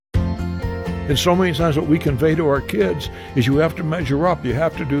And so many times what we convey to our kids is you have to measure up, you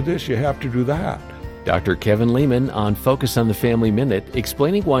have to do this, you have to do that. Dr. Kevin Lehman on Focus on the Family Minute,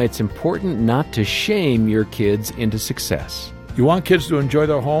 explaining why it's important not to shame your kids into success. You want kids to enjoy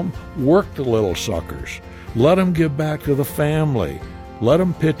their home? Work the little suckers. Let them give back to the family. Let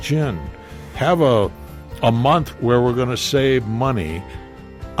them pitch in. Have a month where we're going to save money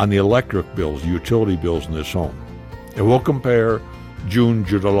on the electric bills, utility bills in this home. And we'll compare June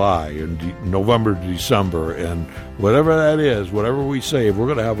to July and November to December, and whatever that is, whatever we save, we're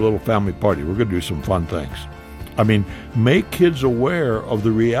going to have a little family party. We're going to do some fun things. I mean, make kids aware of the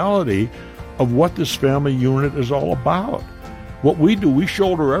reality of what this family unit is all about. What we do, we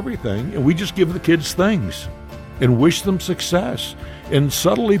shoulder everything, and we just give the kids things and wish them success and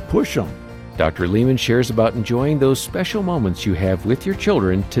subtly push them. Dr. Lehman shares about enjoying those special moments you have with your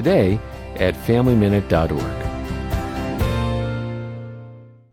children today at FamilyMinute.org.